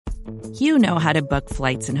You know how to book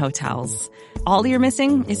flights and hotels. All you're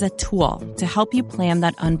missing is a tool to help you plan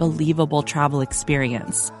that unbelievable travel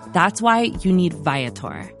experience. That's why you need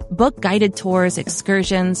Viator. Book guided tours,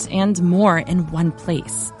 excursions, and more in one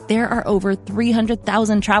place. There are over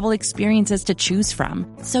 300,000 travel experiences to choose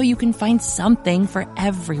from, so you can find something for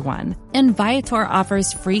everyone. And Viator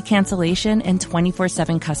offers free cancellation and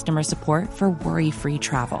 24/7 customer support for worry-free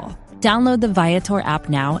travel. Download the Viator app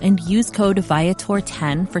now and use code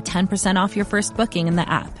Viator10 for 10% off your first booking in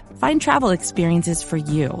the app. Find travel experiences for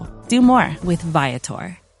you. Do more with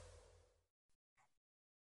Viator.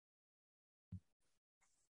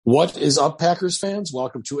 What is up, Packers fans?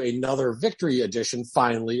 Welcome to another victory edition,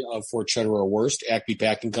 finally, of For Cheddar or Worst, Acme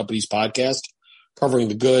Packing Company's podcast, covering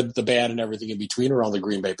the good, the bad, and everything in between around the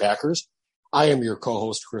Green Bay Packers. I am your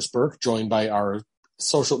co-host, Chris Burke, joined by our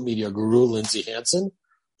social media guru, Lindsay Hansen.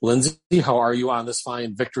 Lindsay, how are you on this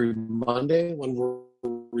fine Victory Monday when we're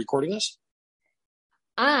recording this?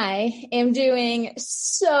 I am doing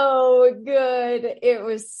so good. It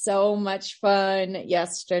was so much fun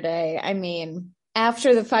yesterday. I mean,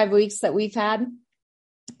 after the 5 weeks that we've had,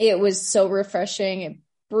 it was so refreshing. It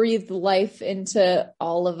breathed life into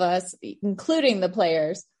all of us, including the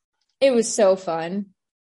players. It was so fun.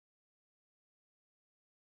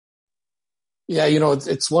 Yeah,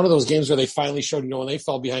 it's one of those games where they finally showed, when they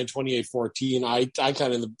fell behind 28-14, I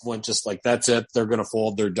kind of went just like, that's it. They're going to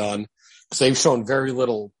fold. They're done. Because they've shown very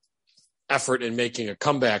little effort in making a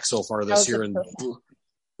comeback so far this year. And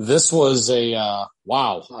this was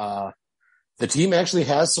wow. The team actually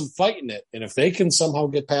has some fight in it. And if they can somehow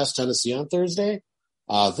get past Tennessee on Thursday,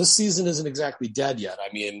 this season isn't exactly dead yet. I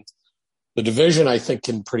mean, the division, I think,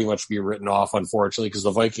 can pretty much be written off, unfortunately, because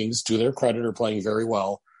the Vikings, to their credit, are playing very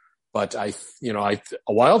well. But a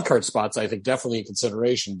wild card spots, I think, definitely in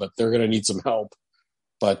consideration, but they're going to need some help.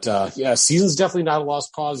 But season's definitely not a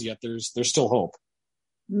lost cause yet. There's still hope.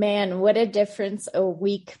 Man, what a difference a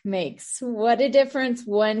week makes. What a difference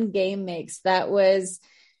one game makes. That was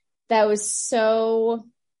so,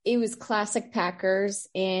 it was classic Packers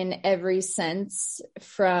in every sense,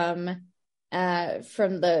 from the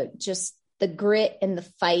grit and the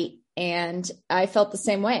fight. And I felt the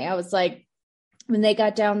same way. I was like, when they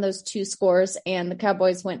got down those 2 scores and the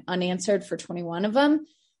Cowboys went unanswered for 21 of them,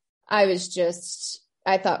 I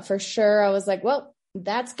thought for sure, I was like, well,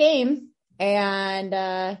 that's game.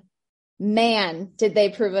 And man, did they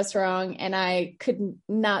prove us wrong. And I could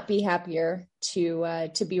not be happier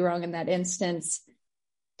to be wrong in that instance.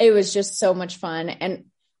 It was just so much fun. And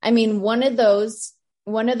I mean, one of those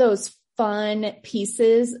fun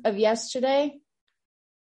pieces of yesterday,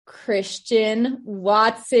 Christian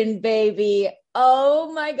Watson, baby.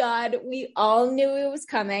 Oh my God. We all knew it was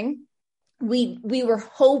coming. We were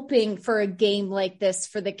hoping for a game like this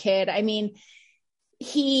for the kid. I mean,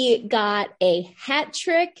 he got a hat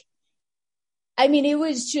trick. I mean, it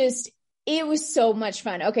was so much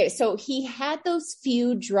fun. Okay. So he had those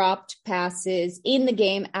few dropped passes in the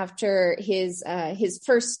game after his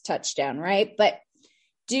first touchdown, right? But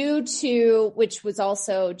due to, which was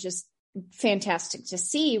also just fantastic to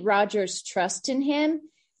see, Rodgers' trust in him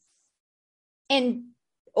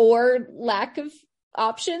or lack of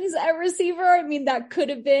options at receiver. I mean, that could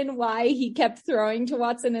have been why he kept throwing to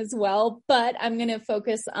Watson as well, but I'm going to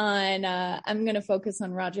focus on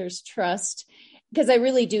Rodgers' trust, because I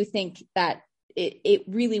really do think that it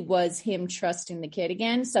really was him trusting the kid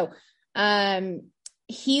again. So, Watson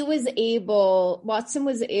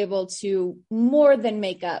was able to more than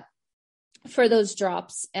make up for those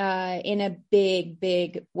drops in a big,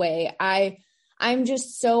 big way. I'm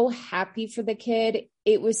just so happy for the kid.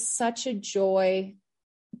 It was such a joy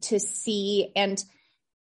to see. And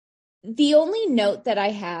the only note that I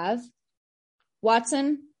have,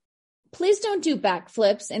 Watson, please don't do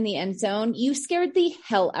backflips in the end zone. You scared the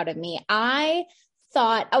hell out of me. I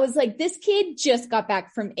was like, this kid just got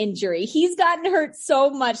back from injury. He's gotten hurt so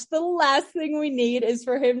much. The last thing we need is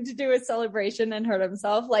for him to do a celebration and hurt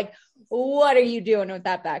himself. Like, what are you doing with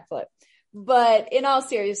that backflip? But in all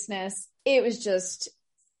seriousness, it was just,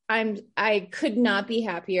 I could not be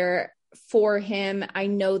happier for him. I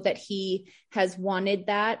know that he has wanted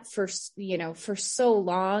that for so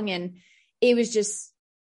long, and it was just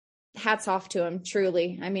hats off to him,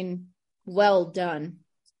 truly. I mean, well done.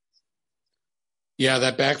 Yeah,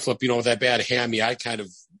 that backflip, that bad hammy, I kind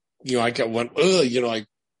of, I went,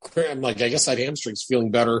 I'm like, I guess that hamstring's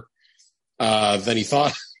feeling better than he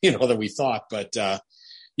thought, than we thought. But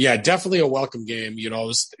yeah, definitely a welcome game.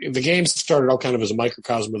 The game started out kind of as a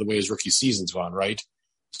microcosm of the way his rookie season's gone, right?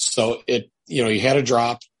 So he had a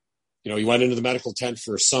drop, he went into the medical tent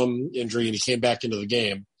for some injury and he came back into the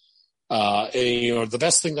game. And, the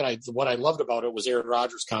best thing what I loved about it was Aaron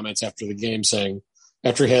Rodgers' comments after the game saying,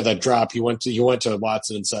 after he had that drop, he went to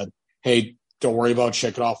Watson and said, "Hey, don't worry about it,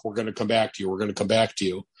 shake it off. We're going to come back to you. We're going to come back to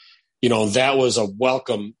you." That was a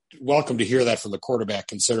welcome to hear that from the quarterback,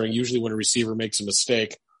 considering usually when a receiver makes a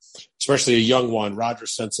mistake, especially a young one,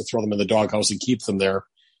 Rodgers tends to throw them in the doghouse and keep them there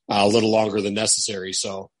a little longer than necessary.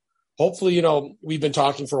 So hopefully, we've been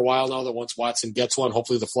talking for a while now that once Watson gets one,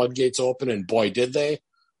 hopefully the floodgates open, and boy, did they.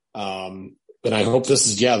 But I hope this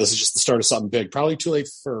is just the start of something big. Probably too late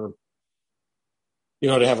for,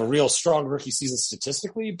 to have a real strong rookie season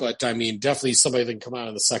statistically, but I mean, definitely somebody that can come out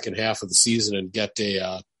in the second half of the season and get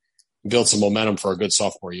build some momentum for a good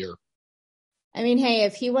sophomore year. I mean, hey,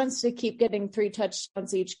 if he wants to keep getting 3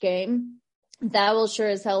 touchdowns each game, that will sure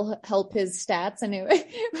as hell help his stats. And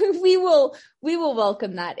we will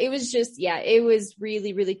welcome that. It was just, it was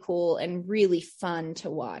really, really cool and really fun to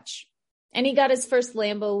watch. And he got his first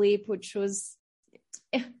Lambeau leap, which was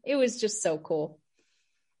just so cool.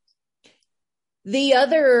 The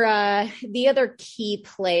other key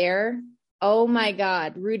player, oh my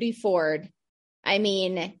God, Rudy Ford. I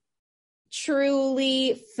mean,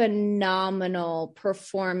 truly phenomenal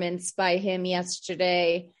performance by him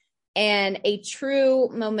yesterday, and a true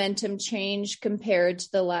momentum change compared to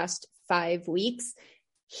the last 5 weeks.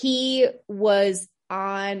 He was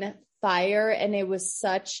on fire, and it was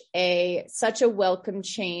such a welcome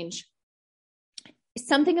change.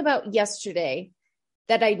 Something about yesterday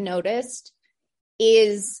that I noticed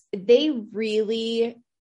is they really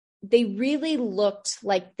looked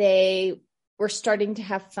like they were starting to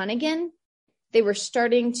have fun again. They were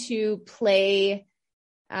starting to play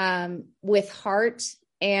with heart,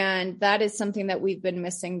 and that is something that we've been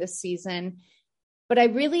missing this season. But I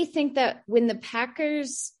really think that when the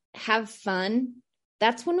Packers have fun,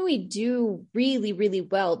 that's when we do really, really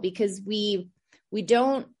well, because we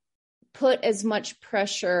don't put as much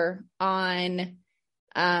pressure on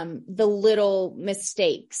the little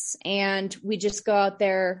mistakes, and we just go out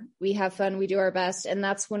there, we have fun, we do our best. And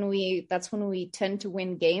that's when we tend to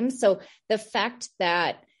win games. So the fact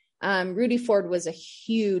that Rudy Ford was a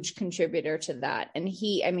huge contributor to that. And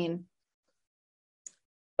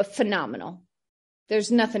phenomenal.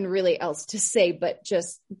 There's nothing really else to say, but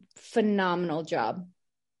just phenomenal job.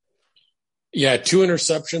 Yeah, 2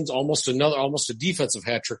 interceptions, almost a defensive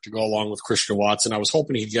hat trick to go along with Christian Watson. I was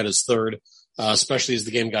hoping he'd get his third, especially as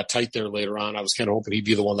the game got tight there later on. I was kind of hoping he'd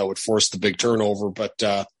be the one that would force the big turnover. But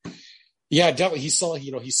definitely he solved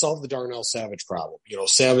the Darnell Savage problem.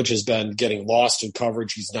 Savage has been getting lost in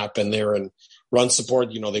coverage. He's not been there in run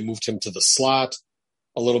support. They moved him to the slot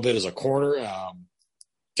a little bit as a corner.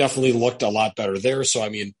 Definitely looked a lot better there. So, I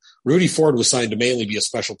mean, Rudy Ford was signed to mainly be a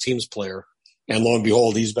special teams player. And lo and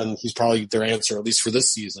behold, he's probably their answer, at least for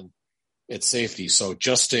this season, at safety. So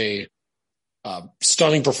just a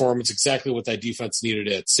stunning performance, exactly what that defense needed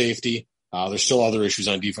at safety. There's still other issues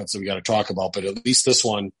on defense that we got to talk about, but at least this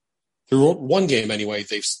one, through one game anyway,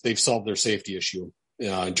 they've solved their safety issue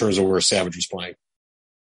in terms of where Savage was playing.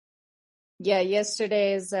 Yeah,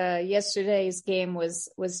 yesterday's game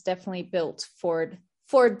was definitely built Ford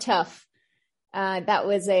tough. That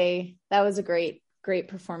was a great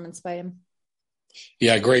performance by him.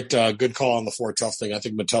 Yeah, great, good call on the Ford tough thing. I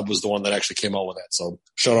think Matub was the one that actually came out with that. So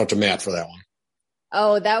shout out to Matt for that one.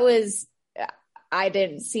 Oh, I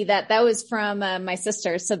didn't see that. That was from my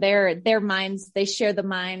sister. So their minds, they share the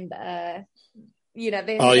mind. Mind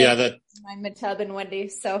Matub and Wendy.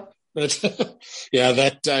 So yeah,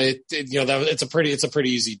 it's a pretty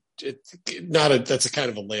easy. That's a kind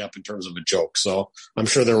of a layup in terms of a joke. So I'm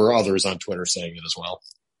sure there were others on Twitter saying it as well.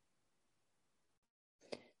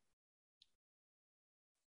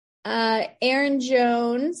 Aaron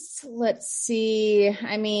Jones, let's see.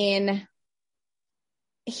 I mean,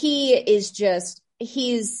 we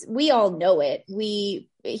all know it.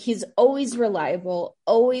 He's always reliable,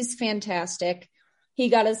 always fantastic. He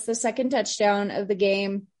got us the second touchdown of the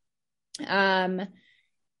game. And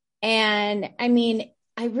I mean,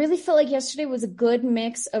 I really felt like yesterday was a good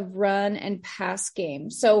mix of run and pass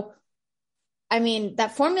game. So, I mean,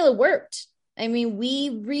 that formula worked. I mean,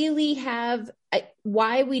 we really have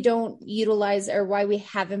why we don't utilize, or why we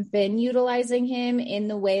haven't been utilizing him in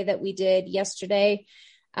the way that we did yesterday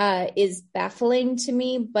is baffling to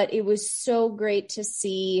me, but it was so great to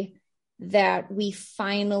see that we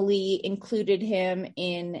finally included him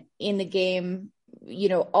in the game,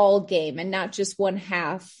 all game and not just one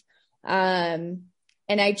half. And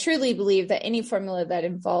I truly believe that any formula that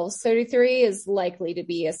involves 33 is likely to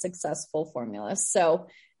be a successful formula. So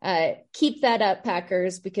keep that up,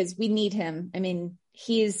 Packers, because we need him. I mean,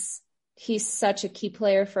 he's such a key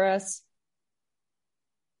player for us.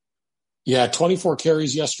 Yeah, 24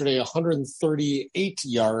 carries yesterday, 138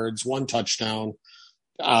 yards, 1 touchdown.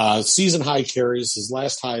 Season high carries. His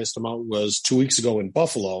last highest amount was 2 weeks ago in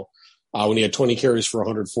Buffalo when he had 20 carries for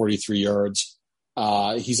 143 yards.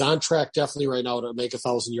 He's on track definitely right now to make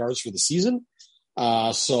 1,000 yards for the season.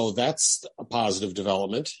 So that's a positive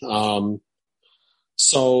development.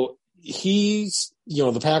 So he's,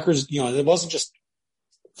 the Packers, it wasn't just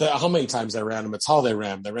how many times they ran him, it's how they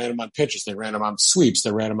ran him. They ran him on pitches. They ran him on sweeps.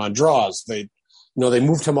 They ran him on draws. They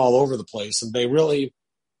moved him all over the place, and they really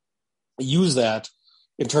use that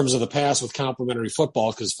in terms of the pass with complementary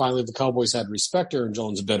football, because finally the Cowboys had to respect Aaron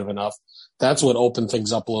Jones a bit of enough. That's what opened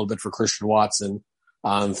things up a little bit for Christian Watson,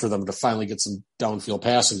 for them to finally get some downfield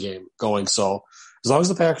passing game going. So as long as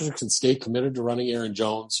the Packers can stay committed to running Aaron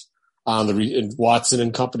Jones, and Watson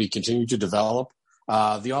and company continue to develop,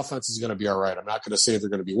 the offense is going to be all right. I'm not going to say they're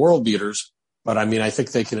going to be world beaters, but I mean, I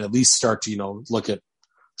think they can at least start to, look at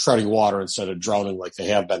treading water instead of drowning like they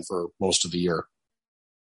have been for most of the year.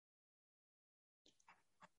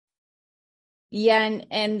 Yeah,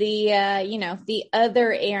 and the the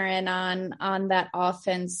other Aaron on that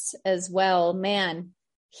offense as well, man,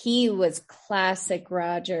 he was classic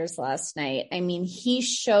Rodgers last night. I mean, he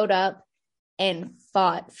showed up and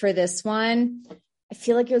fought for this one. I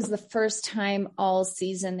feel like it was the first time all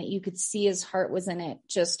season that you could see his heart was in it,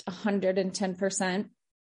 just 110%.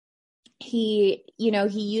 He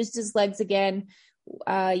used his legs again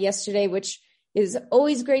yesterday, which is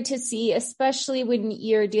always great to see, especially when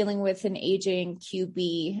you're dealing with an aging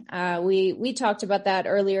QB. We talked about that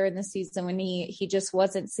earlier in the season when he just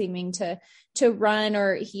wasn't seeming to run,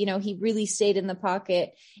 or he really stayed in the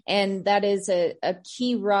pocket. And that is a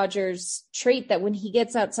key Rodgers trait, that when he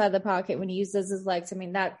gets outside the pocket, when he uses his legs, I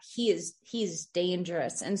mean, that he's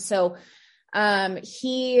dangerous. And so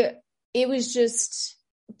it was just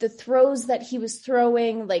the throws that he was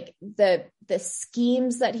throwing, like the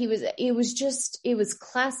schemes that it was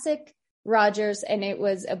classic Rodgers, and it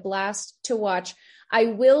was a blast to watch. I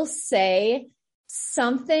will say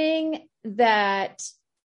something that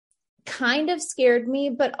kind of scared me,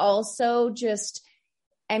 but also just,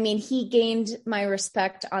 I mean, he gained my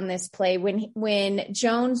respect on this play when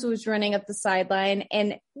Jones was running up the sideline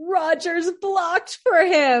and Rodgers blocked for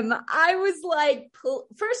him. I was like,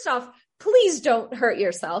 first off, please don't hurt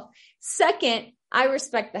yourself. Second, I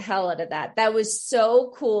respect the hell out of that. That was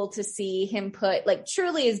so cool to see him put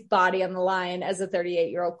truly his body on the line as a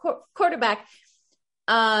 38-year-old quarterback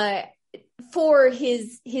for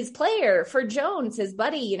his player, for Jones, his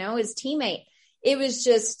buddy, his teammate. It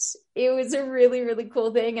was a really, really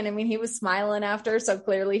cool thing. And I mean, he was smiling after, so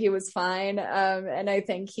clearly he was fine. And I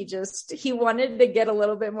think he wanted to get a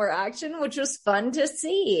little bit more action, which was fun to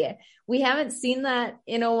see. We haven't seen that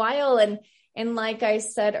in a while. And like I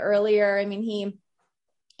said earlier, I mean,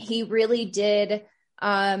 he really did.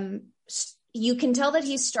 You can tell that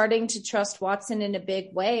he's starting to trust Watson in a big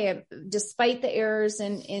way, despite the errors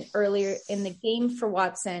in earlier in the game for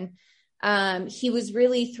Watson. He was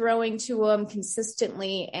really throwing to him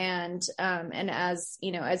consistently and as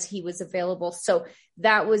he was available. So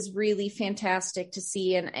that was really fantastic to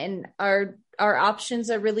see. And our options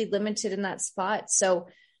are really limited in that spot. So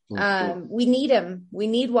we need him. We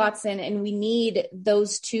need Watson, and we need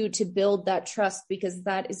those two to build that trust, because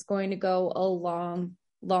that is going to go a long,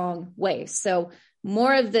 long way. So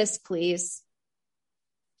more of this, please.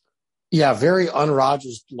 Yeah, very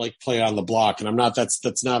un-Rodgers like play on the block, and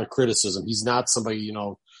that's not a criticism. He's not somebody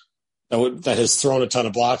that has thrown a ton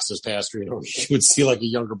of blocks this past year. You would see like a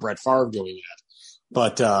younger Brett Favre doing that,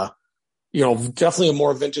 but definitely a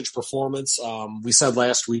more vintage performance. We said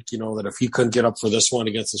last week, that if he couldn't get up for this one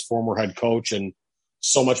against his former head coach, and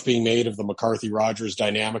so much being made of the McCarthy-Rodgers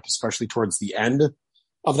dynamic, especially towards the end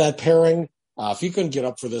of that pairing, if he couldn't get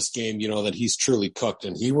up for this game, that he's truly cooked,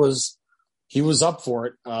 and he was up for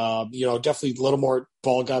it. Definitely a little more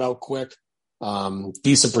ball got out quick,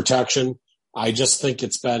 decent protection. I just think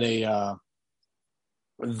it's been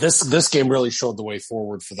this game really showed the way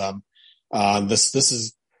forward for them. This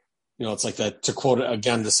is, it's like that, to quote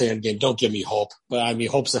again, the saying game, don't give me hope, but I mean,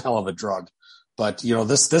 hope's a hell of a drug. But,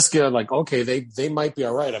 this game, okay, they might be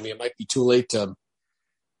all right. I mean, it might be too late to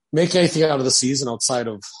make anything out of the season outside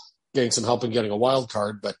of getting some help and getting a wild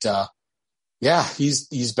card. But, yeah, he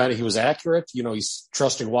was accurate. He's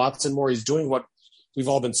trusting Watson more. He's doing what we've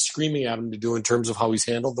all been screaming at him to do in terms of how he's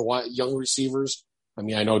handled the young receivers. I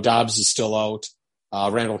mean, I know Dobbs is still out.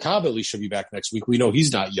 Randall Cobb at least should be back next week. We know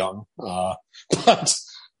he's not young, but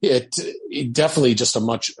it definitely just a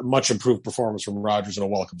much improved performance from Rodgers and a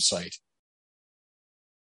welcome sight.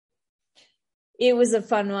 It was a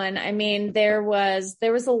fun one. I mean, there was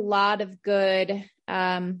a lot of good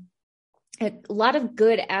a lot of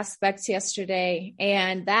good aspects yesterday.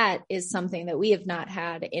 And that is something that we have not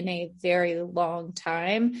had in a very long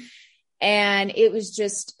time. And it was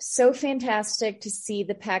just so fantastic to see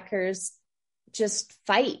the Packers just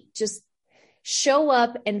fight, just show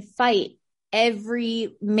up and fight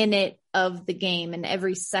every minute of the game and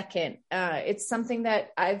every second. It's something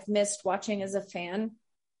that I've missed watching as a fan.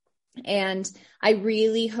 And I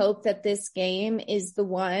really hope that this game is the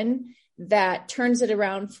one that turns it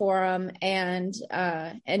around for them and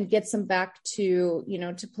gets them back to,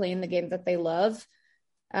 to playing the game that they love,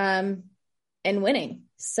 and winning.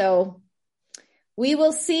 So we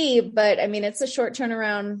will see, but I mean, it's a short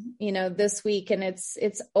turnaround, this week, and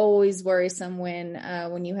it's always worrisome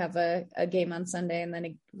when you have a game on Sunday and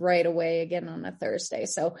then right away again on a Thursday.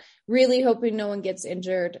 So really hoping no one gets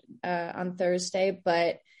injured on Thursday,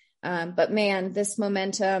 but man, this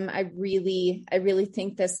momentum, I really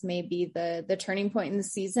think this may be the turning point in the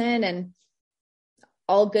season, and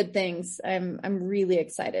all good things. I'm really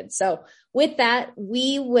excited. So with that,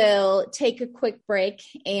 we will take a quick break.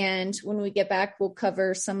 And when we get back, we'll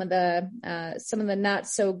cover some of the not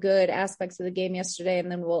so good aspects of the game yesterday.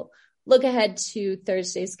 And then we'll look ahead to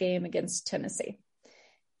Thursday's game against Tennessee.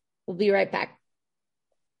 We'll be right back.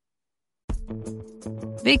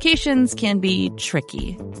 Vacations can be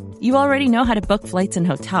tricky. You already know how to book flights and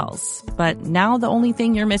hotels, but now the only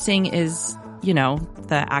thing you're missing is,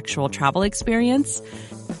 the actual travel experience.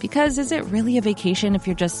 Because is it really a vacation if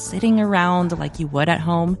you're just sitting around like you would at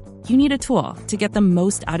home? You need a tool to get the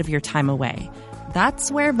most out of your time away.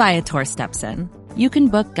 That's where Viator steps in. You can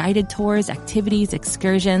book guided tours, activities,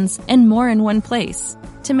 excursions, and more in one place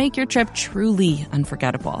to make your trip truly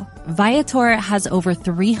unforgettable. Viator has over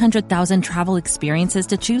 300,000 travel experiences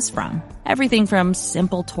to choose from. Everything from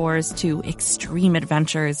simple tours to extreme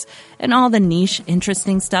adventures and all the niche,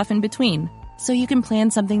 interesting stuff in between. So you can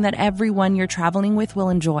plan something that everyone you're traveling with will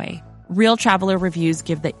enjoy. Real traveler reviews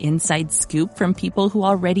give the inside scoop from people who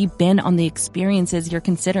already been on the experiences you're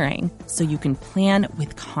considering, so you can plan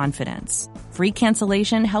with confidence. Free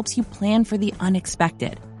cancellation helps you plan for the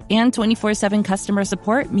unexpected. And 24/7 customer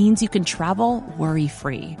support means you can travel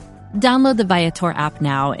worry-free. Download the Viator app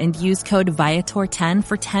now and use code Viator10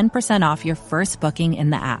 for 10% off your first booking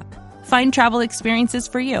in the app. Find travel experiences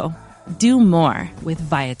for you. Do more with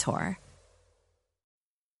Viator.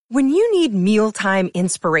 When you need mealtime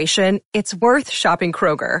inspiration, it's worth shopping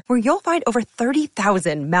Kroger, where you'll find over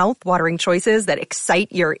 30,000 mouth-watering choices that excite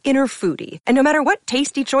your inner foodie. And no matter what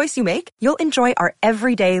tasty choice you make, you'll enjoy our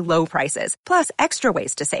everyday low prices, plus extra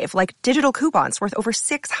ways to save, like digital coupons worth over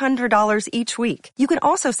 $600 each week. You can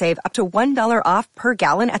also save up to $1 off per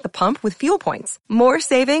gallon at the pump with fuel points. More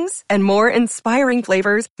savings and more inspiring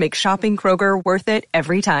flavors make shopping Kroger worth it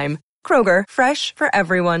every time. Kroger, fresh for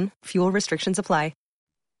everyone. Fuel restrictions apply.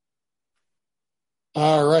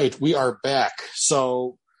 All right, we are back.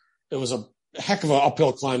 So it was a heck of an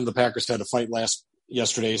uphill climb the Packers had to fight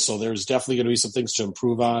yesterday, so there's definitely going to be some things to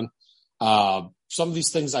improve on. Some of these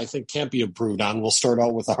things I think can't be improved on. We'll start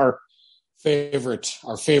out with our favorite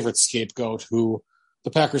scapegoat, who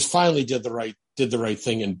the Packers finally did the right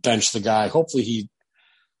thing and benched the guy.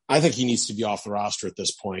 I think he needs to be off the roster at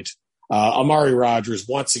this point. Amari Rodgers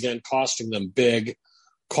once again costing them big,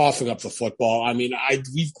 coughing up the football. I mean,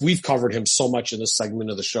 we've covered him so much in this segment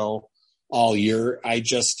of the show all year.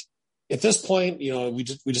 At this point, we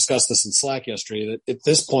discussed this in Slack yesterday, that at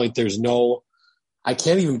this point, I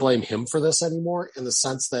can't even blame him for this anymore, in the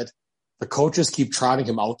sense that the coaches keep trotting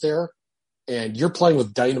him out there, and you're playing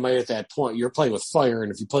with dynamite at that point. You're playing with fire,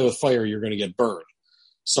 and if you play with fire, you're going to get burned.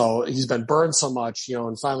 So he's been burned so much,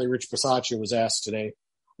 and finally Rich Bisaccia was asked today,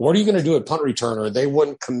 what are you going to do at punt returner? They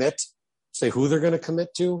wouldn't say who they're going to commit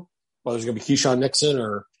to, whether it's going to be Keyshawn Nixon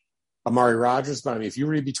or Amari Rodgers. But I mean, if you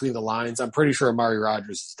read between the lines, I'm pretty sure Amari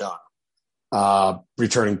Rodgers is done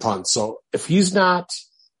returning punts. So if he's not,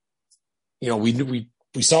 we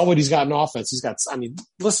saw what he's got in offense.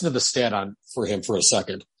 Listen to the stat for him for a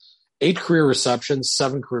second. 8 career receptions,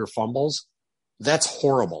 7 career fumbles. That's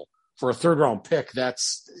horrible. For a third round pick,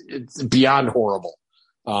 it's beyond horrible.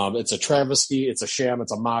 It's a travesty. It's a sham.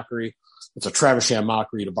 It's a mockery. It's a Travis Sham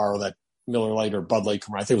mockery, to borrow that Miller Lite or Bud Light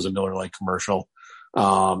commercial. I think it was a Miller Lite commercial.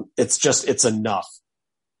 It's enough.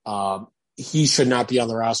 He should not be on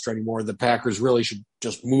the roster anymore. The Packers really should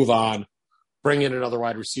just move on, bring in another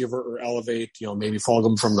wide receiver, or elevate, maybe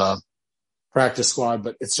Fulgham from the practice squad.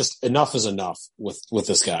 But it's just, enough is enough with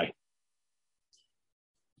this guy.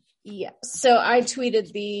 Yeah. So I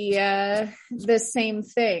tweeted the same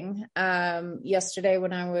thing yesterday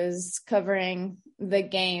when I was covering the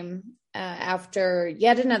game after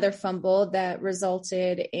yet another fumble that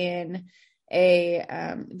resulted in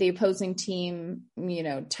the opposing team,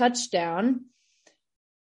 touchdown.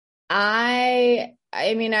 I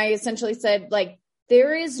essentially said, like,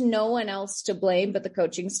 there is no one else to blame but the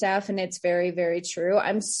coaching staff. And it's very, very true.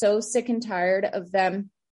 I'm so sick and tired of them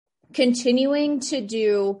continuing to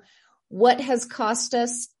do what has cost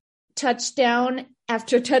us touchdown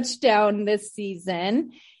after touchdown this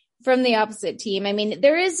season from the opposite team. I mean,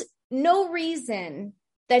 there is no reason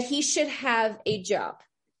that he should have a job.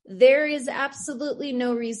 There is absolutely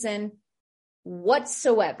no reason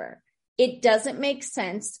whatsoever. It doesn't make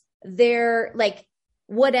sense. They're like,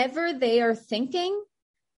 whatever they are thinking,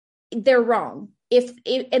 they're wrong.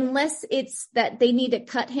 Unless it's that they need to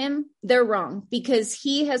cut him, they're wrong, because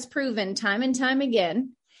he has proven time and time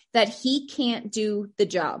again that he can't do the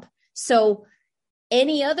job. So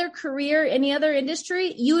any other career, any other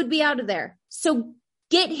industry, you would be out of there. So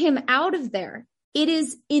get him out of there. It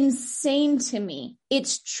is insane to me.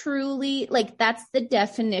 It's truly like, that's the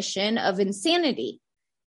definition of insanity.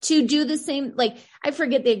 To do the same, like, I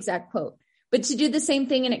forget the exact quote, but to do the same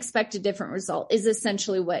thing and expect a different result is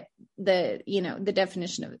essentially what the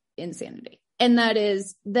definition of insanity. And that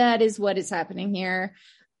is what is happening here.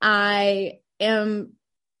 I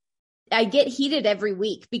get heated every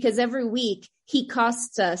week because every week he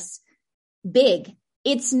costs us big.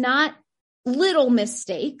 It's not little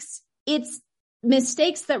mistakes. It's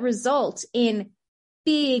mistakes that result in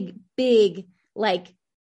big, like,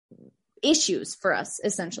 issues for us,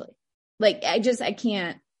 essentially. Like, I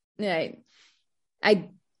can't,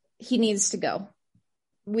 he needs to go.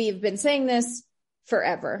 We've been saying this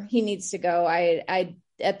forever. He needs to go.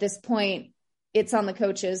 At this point, it's on the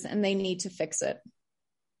coaches and they need to fix it.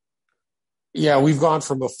 Yeah, we've gone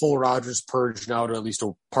from a full Rodgers purge now to at least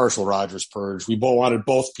a partial Rodgers purge. We both wanted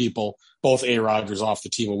both A. Rodgers off the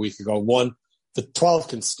team a week ago. One, the 12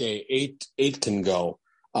 can stay, eight can go.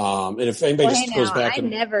 And if anybody goes back, I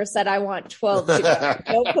never said I want 12 to go.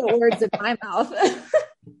 Don't put words in my mouth.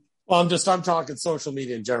 Well, I'm talking social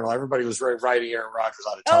media in general. Everybody was writing Aaron Rodgers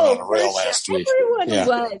out of town on a rail last week. Everyone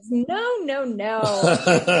was. No.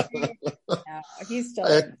 No, he's still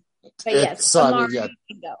in. But yes, Amari can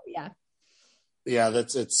go. Yeah. Yeah,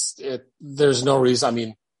 there's no reason. I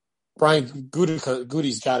mean, Brian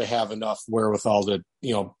Goody's got to have enough wherewithal to,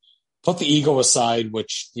 put the ego aside,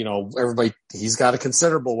 which, he's got a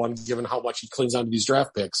considerable one given how much he clings onto these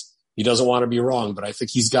draft picks. He doesn't want to be wrong, but I think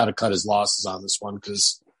he's got to cut his losses on this one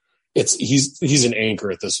because he's an anchor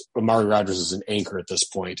at this. Amari Rodgers is an anchor at this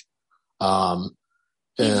point.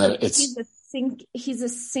 He's a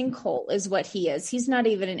sinkhole is what he is. He's not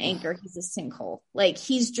even an anchor. He's a sinkhole. Like,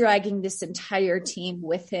 he's dragging this entire team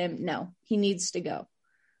with him. No, he needs to go.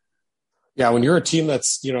 Yeah. When you're a team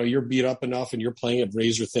that's, you're beat up enough and you're playing at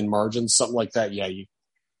razor thin margins, something like that. Yeah.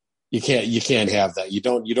 You can't have that. You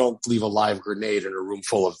don't leave a live grenade in a room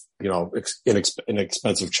full of,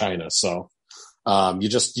 inexpensive china. So,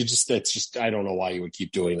 it's just, I don't know why you would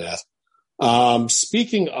keep doing that.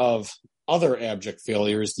 Speaking of other abject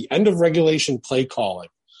failures, the end of regulation play calling.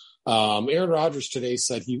 Aaron Rodgers today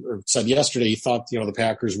said yesterday he thought, the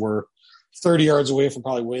Packers were 30 yards away from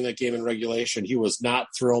probably winning that game in regulation. He was not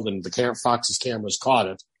thrilled, and Fox's cameras caught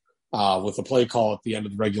it with the play call at the end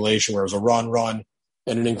of the regulation where it was a run,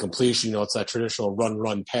 and an incompletion. It's that traditional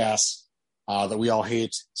run pass that we all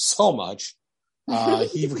hate so much.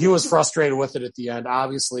 He was frustrated with it at the end.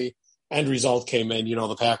 Obviously, end result came in.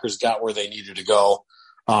 The Packers got where they needed to go.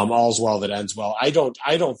 All's well that ends well. I don't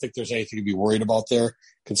think there's anything to be worried about there,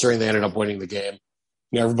 considering they ended up winning the game.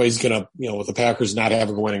 Everybody's going to, with the Packers not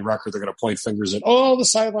having a winning record, they're going to point fingers at, the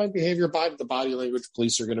sideline behavior, the body language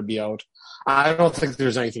police are going to be out. I don't think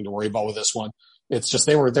there's anything to worry about with this one. It's just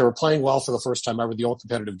they were playing well for the first time ever. The old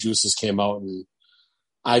competitive juices came out, and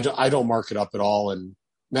I don't mark it up at all. And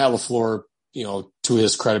Matt LaFleur, to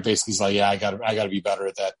his credit, basically he's like, yeah, I got to be better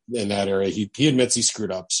at that in that area. He admits he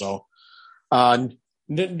screwed up. So,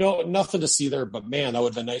 no, nothing to see there, but man, that would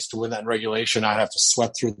have been nice to win that in regulation. I'd have to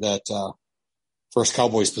sweat through that, first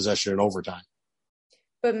Cowboys possession in overtime.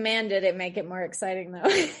 But man, did it make it more exciting though.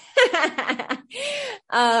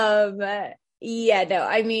 Yeah, no,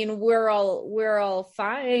 I mean, we're all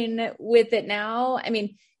fine with it now. I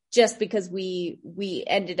mean, just because we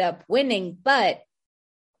ended up winning, but,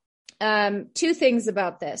 two things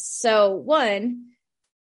about this. So one,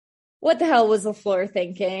 what the hell was LaFleur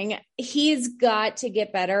thinking? He's got to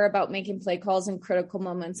get better about making play calls in critical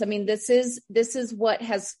moments. I mean, this is what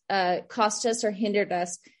has cost us or hindered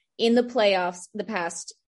us in the playoffs the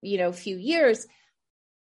past, few years.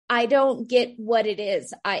 I don't get what it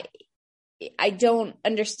is. I don't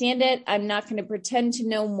understand it. I'm not going to pretend to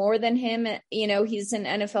know more than him. He's an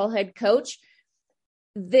NFL head coach.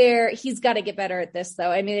 he's got to get better at this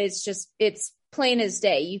though. I mean, it's plain as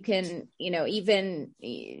day. You can, even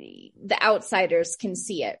the outsiders can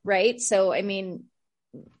see it. Right. So, I mean,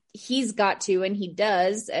 he's got to, and he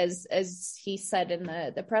does, as he said in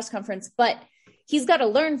the press conference, but he's got to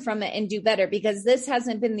learn from it and do better, because this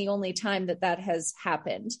hasn't been the only time that has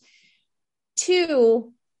happened.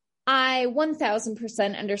 2, I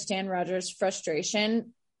 1000% understand Rodgers'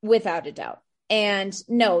 frustration without a doubt. And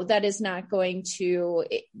no, that is not going to,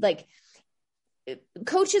 like,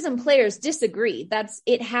 coaches and players disagree.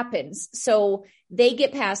 It happens. So they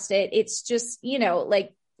get past it. It's just,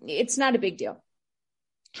 it's not a big deal.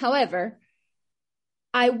 However,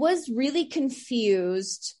 I was really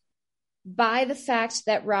confused by the fact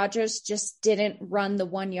that Rodgers just didn't run the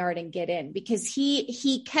 1 yard and get in, because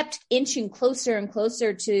he kept inching closer and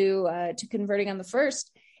closer to converting on the first,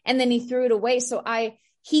 and then he threw it away. So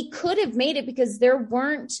he could have made it, because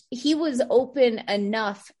he was open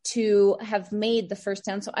enough to have made the first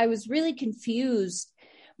down. So I was really confused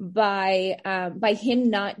by him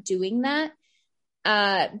not doing that.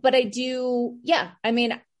 But I do, I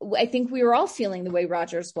mean, I think we were all feeling the way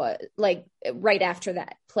Rodgers was, like, right after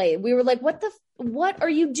that play. We were like, what are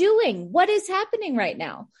you doing? What is happening right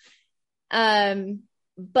now?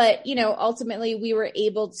 But, ultimately we were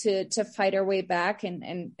able to fight our way back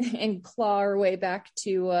and claw our way back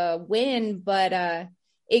to win. But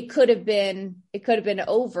it could have been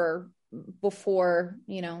over before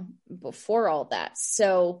all that.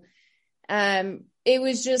 So it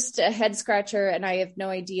was just a head scratcher, and I have no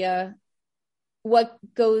idea what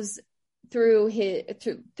goes through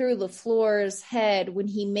LaFleur's head when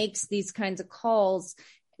he makes these kinds of calls,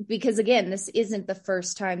 because again, this isn't the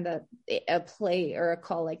first time that a play or a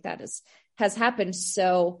call like that has happened.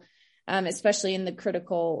 So especially in the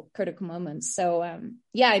critical moments. So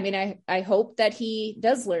I mean, I hope that he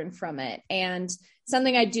does learn from it. And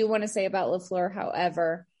something I do want to say about LaFleur,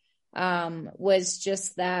 however, was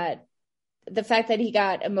just that the fact that he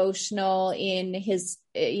got emotional in his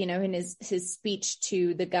speech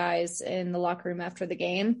to the guys in the locker room after the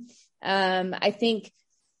game. I think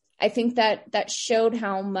that showed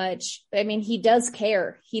how much, I mean, he does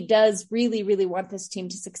care. He does really, really want this team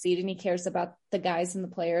to succeed, and he cares about the guys and the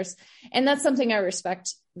players. And that's something I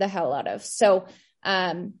respect the hell out of. So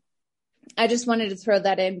I just wanted to throw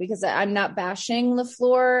that in, because I'm not bashing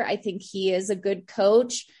LaFleur. I think he is a good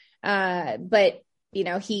coach. But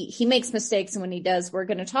he makes mistakes, and when he does, we're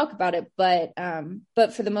going to talk about it. But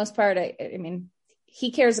for the most part, I mean,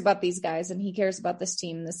 he cares about these guys, and he cares about this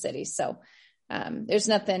team in the city. So there's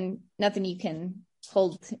nothing you can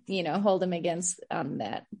hold him against on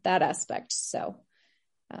that aspect. So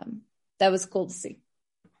that was cool to see.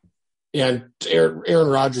 Yeah, and Aaron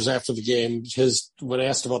Rodgers after the game, when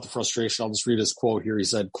asked about the frustration, I'll just read his quote here. He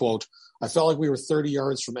said, quote, "I felt like we were 30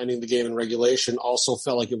 yards from ending the game in regulation. Also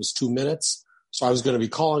felt like it was 2 minutes. So I was going to be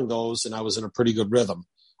calling those, and I was in a pretty good rhythm.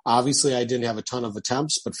 Obviously, I didn't have a ton of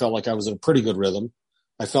attempts, but felt like I was in a pretty good rhythm.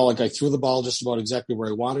 I felt like I threw the ball just about exactly where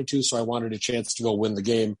I wanted to, so I wanted a chance to go win the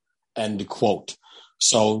game," end quote.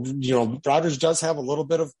 So, Rodgers does have a little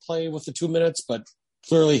bit of play with the 2 minutes, but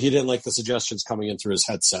clearly he didn't like the suggestions coming in through his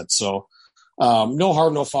headset. So no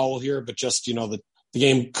harm, no foul here, but just, the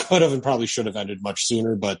game could have and probably should have ended much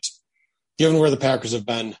sooner. But given where the Packers have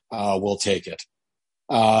been, we'll take it.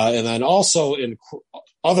 And then also in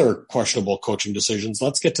other questionable coaching decisions,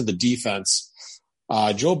 let's get to the defense.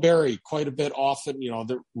 Joe Barry, quite a bit often,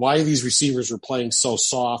 why these receivers are playing so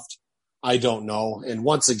soft, I don't know. And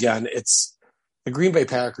once again, the Green Bay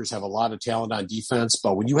Packers have a lot of talent on defense,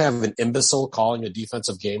 but when you have an imbecile calling a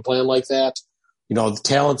defensive game plan like that, the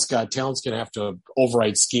talent's going to have to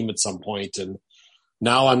override scheme at some point. And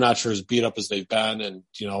now I'm not sure as beat up as they've been. And,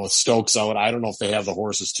 with Stokes out, I don't know if they have the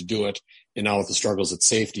horses to do it. And now with the struggles at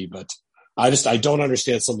safety, but I don't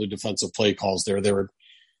understand some of the defensive play calls there.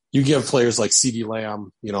 You give players like CeeDee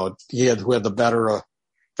Lamb, who got the better of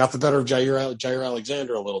Jair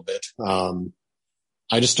Alexander a little bit.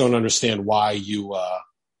 I just don't understand why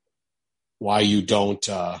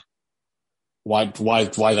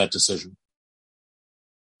that decision.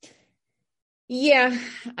 Yeah.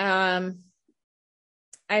 I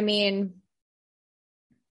mean,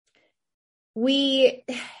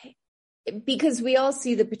 because we all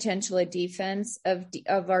see the potential at defense of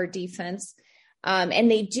our defense.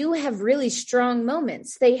 And they do have really strong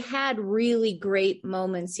moments. They had really great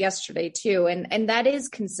moments yesterday too. And that is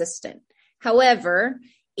consistent. However,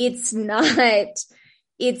 it's not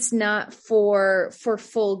for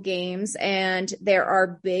full games, and there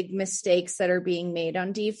are big mistakes that are being made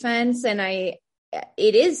on defense. And it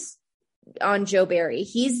is on Joe Barry.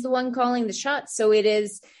 He's the one calling the shots. So it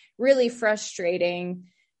is really frustrating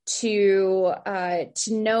to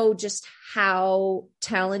know just how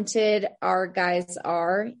talented our guys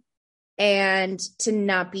are and to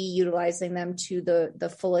not be utilizing them to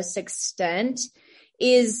the fullest extent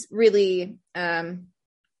is really,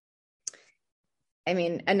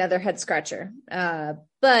 another head scratcher.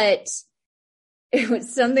 But it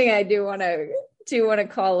was something I do want to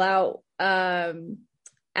call out.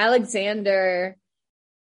 Alexander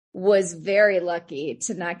was very lucky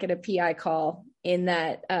to not get a PI call in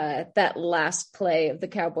that last play of the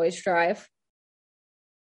Cowboys drive.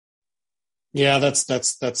 Yeah, that's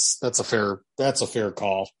a fair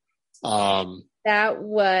call. That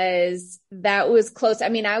was close. I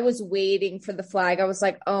mean, I was waiting for the flag. I was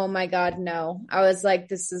like, oh my God, no. I was like,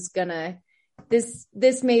 this may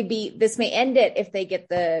end it if they get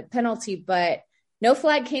the penalty, but no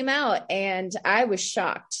flag came out and I was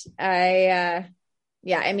shocked. I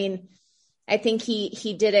think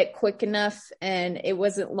he did it quick enough and it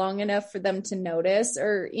wasn't long enough for them to notice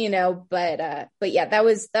but yeah, that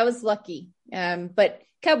was lucky. But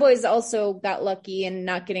Cowboys also got lucky in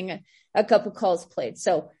not getting a couple calls played.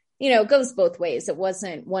 So, it goes both ways. It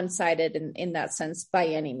wasn't one-sided in that sense by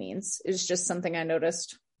any means. It was just something I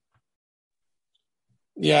noticed.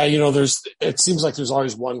 Yeah. It seems like there's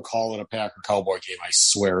always one call in a Packer Cowboy game, I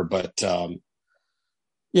swear. But,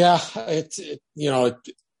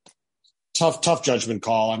 tough judgment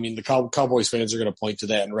call. I mean, the Cowboys fans are going to point to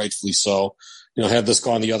that, and rightfully so. Had this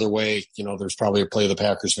gone the other way, there's probably a play the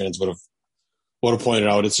Packers fans would have pointed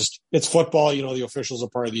out. It's football. The officials are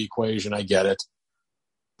part of the equation. I get it.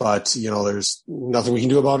 But, there's nothing we can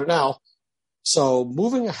do about it now. So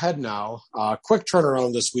moving ahead now, quick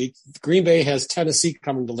turnaround this week. Green Bay has Tennessee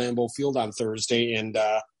coming to Lambeau Field on Thursday, and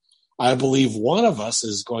I believe one of us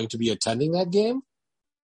is going to be attending that game.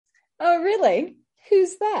 Oh, really?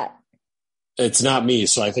 Who's that? It's not me,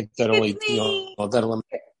 so I think that only that'll.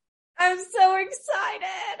 I'm so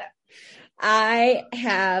excited. I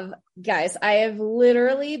have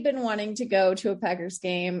literally been wanting to go to a Packers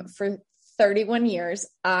game for 31 years.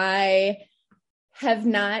 I have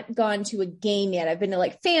not gone to a game yet. I've been to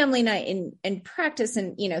like family night and practice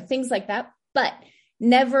and, things like that, but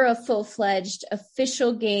never a full-fledged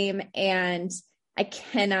official game. And I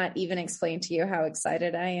cannot even explain to you how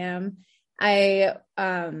excited I am. I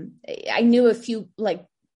knew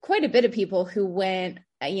quite a bit of people who went,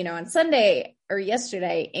 on Sunday or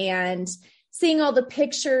yesterday, and seeing all the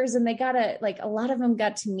pictures, and they a lot of them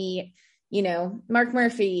got to meet, Mark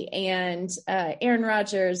Murphy and Aaron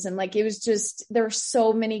Rodgers. And it was just, there were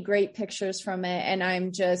so many great pictures from it. And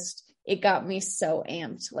it got me so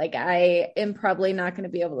amped. I am probably not going to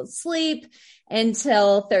be able to sleep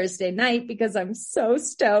until Thursday night because I'm so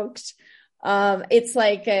stoked. It's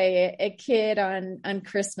like a kid on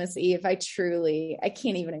Christmas Eve. I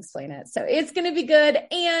can't even explain it. So it's going to be good.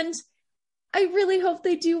 And I really hope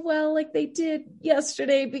they do well like they did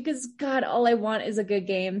yesterday, because God, all I want is a good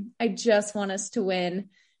game. I just want us to win.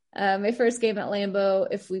 My first game at Lambeau,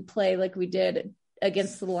 if we play like we did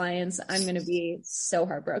against the Lions, I'm going to be so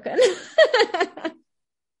heartbroken.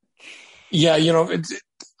 Yeah.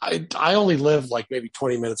 I only live maybe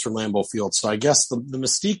 20 minutes from Lambeau Field. So I guess the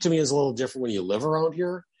mystique to me is a little different when you live around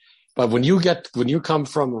here, but when you come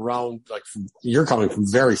from around, you're coming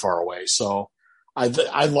from very far away. So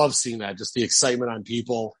I love seeing that, just the excitement on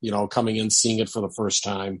people, coming in, seeing it for the first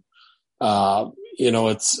time. I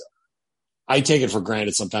take it for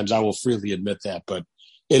granted sometimes. I will freely admit that, but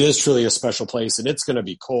it is truly a special place, and it's going to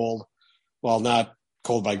be cold. Well, not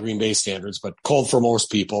cold by Green Bay standards, but cold for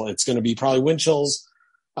most people. It's going to be probably wind chills,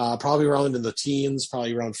 probably around in the teens,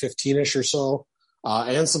 probably around 15-ish or so,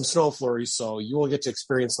 and some snow flurries. So you will get to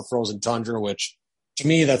experience the frozen tundra, which to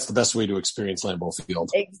me, that's the best way to experience Lambeau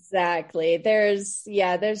Field. Exactly. There's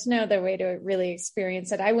no other way to really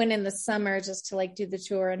experience it. I went in the summer just to do the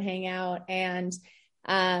tour and hang out. And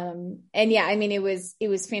yeah, I mean, it was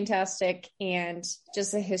fantastic. And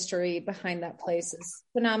just the history behind that place is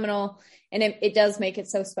phenomenal. And it does make it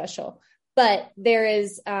so special, but there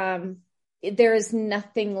is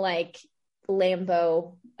nothing like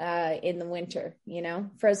Lambeau, in the winter,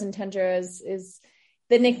 frozen tundra is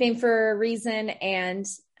the nickname for a reason. And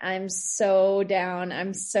I'm so down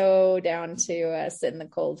to sit in the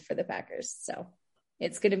cold for the Packers. So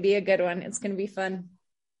it's going to be a good one. It's going to be fun.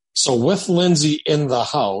 So with Lindsay in the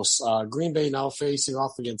house, Green Bay now facing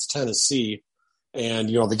off against Tennessee. And,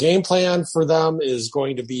 the game plan for them is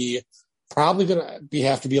going to be probably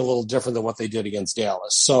have to be a little different than what they did against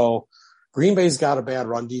Dallas. So Green Bay's got a bad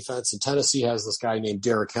run defense, and Tennessee has this guy named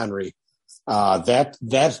Derrick Henry.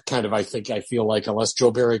 That kind of, I feel like, unless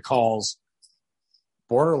Joe Barry calls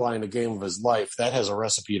borderline a game of his life, that has a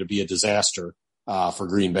recipe to be a disaster for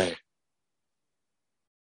Green Bay.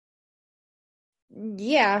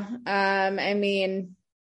 Yeah. I mean,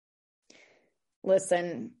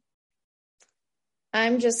 listen,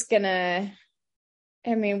 I'm just gonna,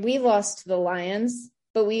 we lost to the Lions,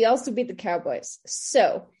 but we also beat the Cowboys.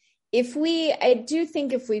 So I do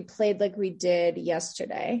think if we played like we did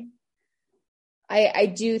yesterday, I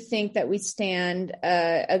do think that we stand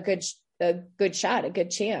a good shot, a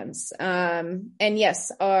good chance. And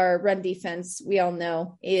yes, our run defense, we all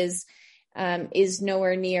know, is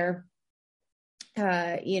nowhere near,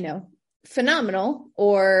 phenomenal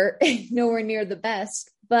or nowhere near the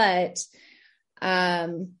best. But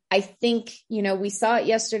I think, we saw it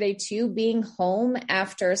yesterday too, being home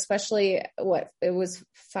after, especially it was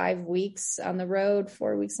 4 weeks on the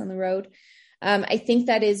road. I think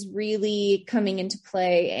that is really coming into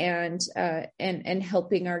play and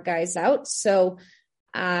helping our guys out. So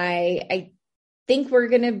I think we're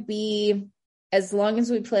going to be, as long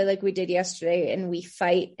as we play like we did yesterday and we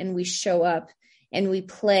fight and we show up and we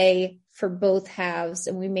play for both halves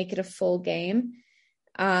and we make it a full game,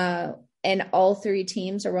 and all three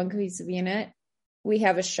teams are one cohesive unit, we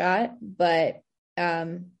have a shot. But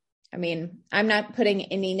I'm not putting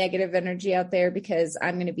any negative energy out there because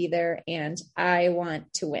I'm going to be there and I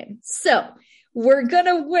want to win. So we're going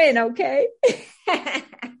to win. Okay.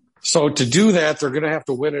 So to do that, they're going to have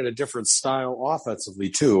to win in a different style offensively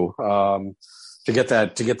too, to get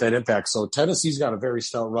that impact. So Tennessee's got a very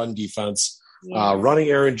stout run defense, running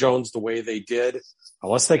Aaron Jones the way they did,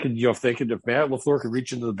 unless they could, if Matt LaFleur could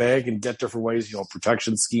reach into the bag and get different ways,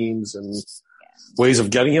 protection schemes and ways of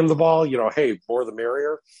getting him the ball, hey, more the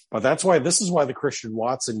merrier. But this is why the Christian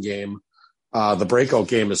Watson game, the breakout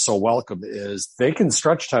game, is so welcome, is they can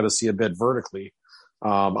stretch Tennessee a bit vertically.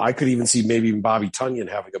 I could even see maybe even Bobby Tunyon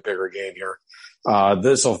having a bigger game here.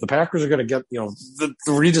 So if the Packers are going to get, the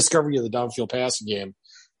rediscovery of the downfield passing game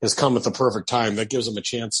has come at the perfect time. That gives them a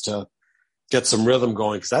chance to get some rhythm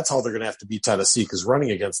going, because that's how they're going to have to beat Tennessee, because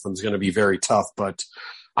running against them is going to be very tough. But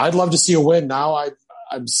I'd love to see a win. Now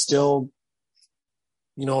I'm still,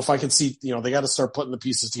 if I can see, they got to start putting the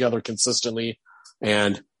pieces together consistently.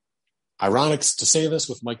 And ironic to say this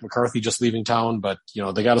with Mike McCarthy just leaving town, but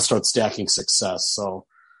they got to start stacking success. So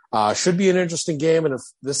should be an interesting game. And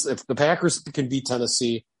if the Packers can beat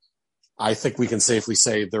Tennessee, I think we can safely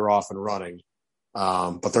say they're off and running.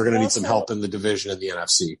 But they're going to need some help in the division in the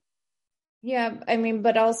NFC. Yeah.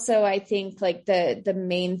 But also I think like the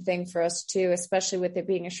main thing for us too, especially with it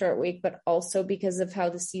being a short week, but also because of how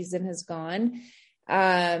the season has gone,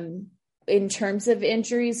 in terms of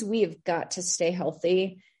injuries, we have got to stay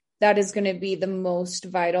healthy. That is going to be the most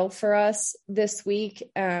vital for us this week.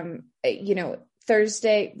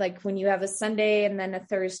 Thursday, like when you have a Sunday and then a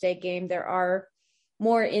Thursday game, there are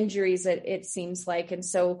more injuries, it seems like. And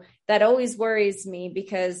so that always worries me,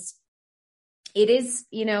 because it is,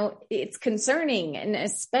 it's concerning, and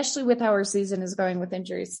especially with how our season is going with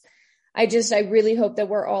injuries. I really hope that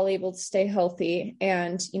we're all able to stay healthy,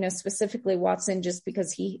 and, specifically Watson, just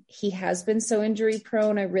because he has been so injury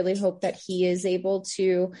prone. I really hope that he is able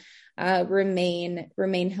to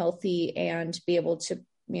remain healthy and be able to,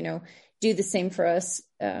 do the same for us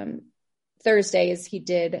Thursday as he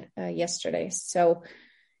did yesterday. So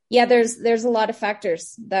yeah, there's a lot of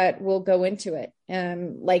factors that will go into it,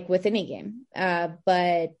 like with any game.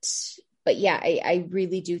 But yeah, I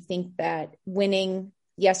really do think that winning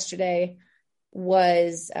yesterday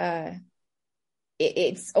was,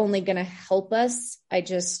 it's only going to help us.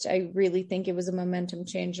 I really think it was a momentum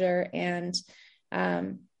changer, and,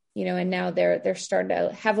 and now they're starting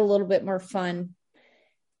to have a little bit more fun,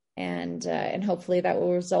 and hopefully that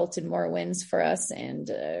will result in more wins for us, and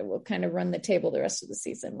we'll kind of run the table the rest of the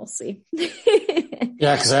season. We'll see.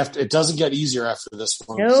 Yeah, because it doesn't get easier after this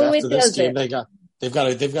one. No, after this doesn't. game, they've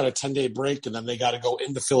got a 10-day break, and then they got to go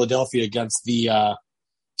into Philadelphia against the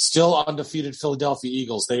still undefeated Philadelphia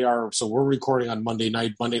Eagles. So we're recording on Monday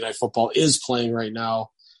night. Monday Night Football is playing right now,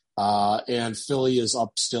 and Philly is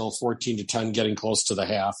up still 14-10, getting close to the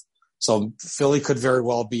half. So Philly could very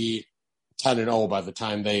well be 10-0 by the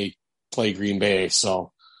time they play Green Bay.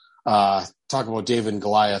 So talk about David and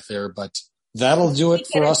Goliath there, but that'll do it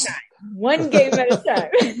for us. One game at a time.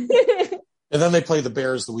 And then they play the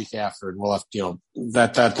Bears the week after, and we'll have,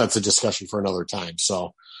 that's a discussion for another time.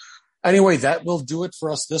 So anyway, that will do it for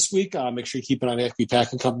us this week. Make sure you keep an eye on Acme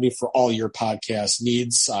Packing Company for all your podcast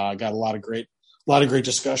needs. Got a lot of great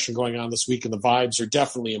discussion going on this week, and the vibes are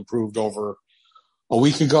definitely improved over a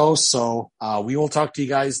week ago. So we will talk to you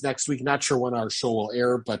guys next week. Not sure when our show will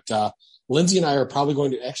air, but Lindsay and I are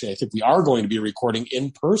probably I think we are going to be recording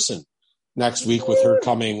in person next week with her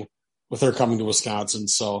coming to Wisconsin.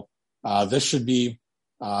 So this should be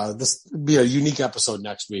a unique episode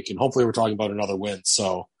next week, and hopefully we're talking about another win.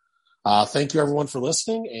 So thank you everyone for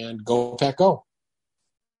listening, and go Pack Go.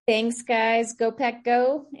 Thanks, guys. Go Pack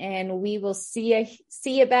Go, and we will see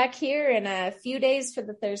you back here in a few days for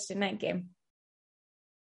the Thursday night game.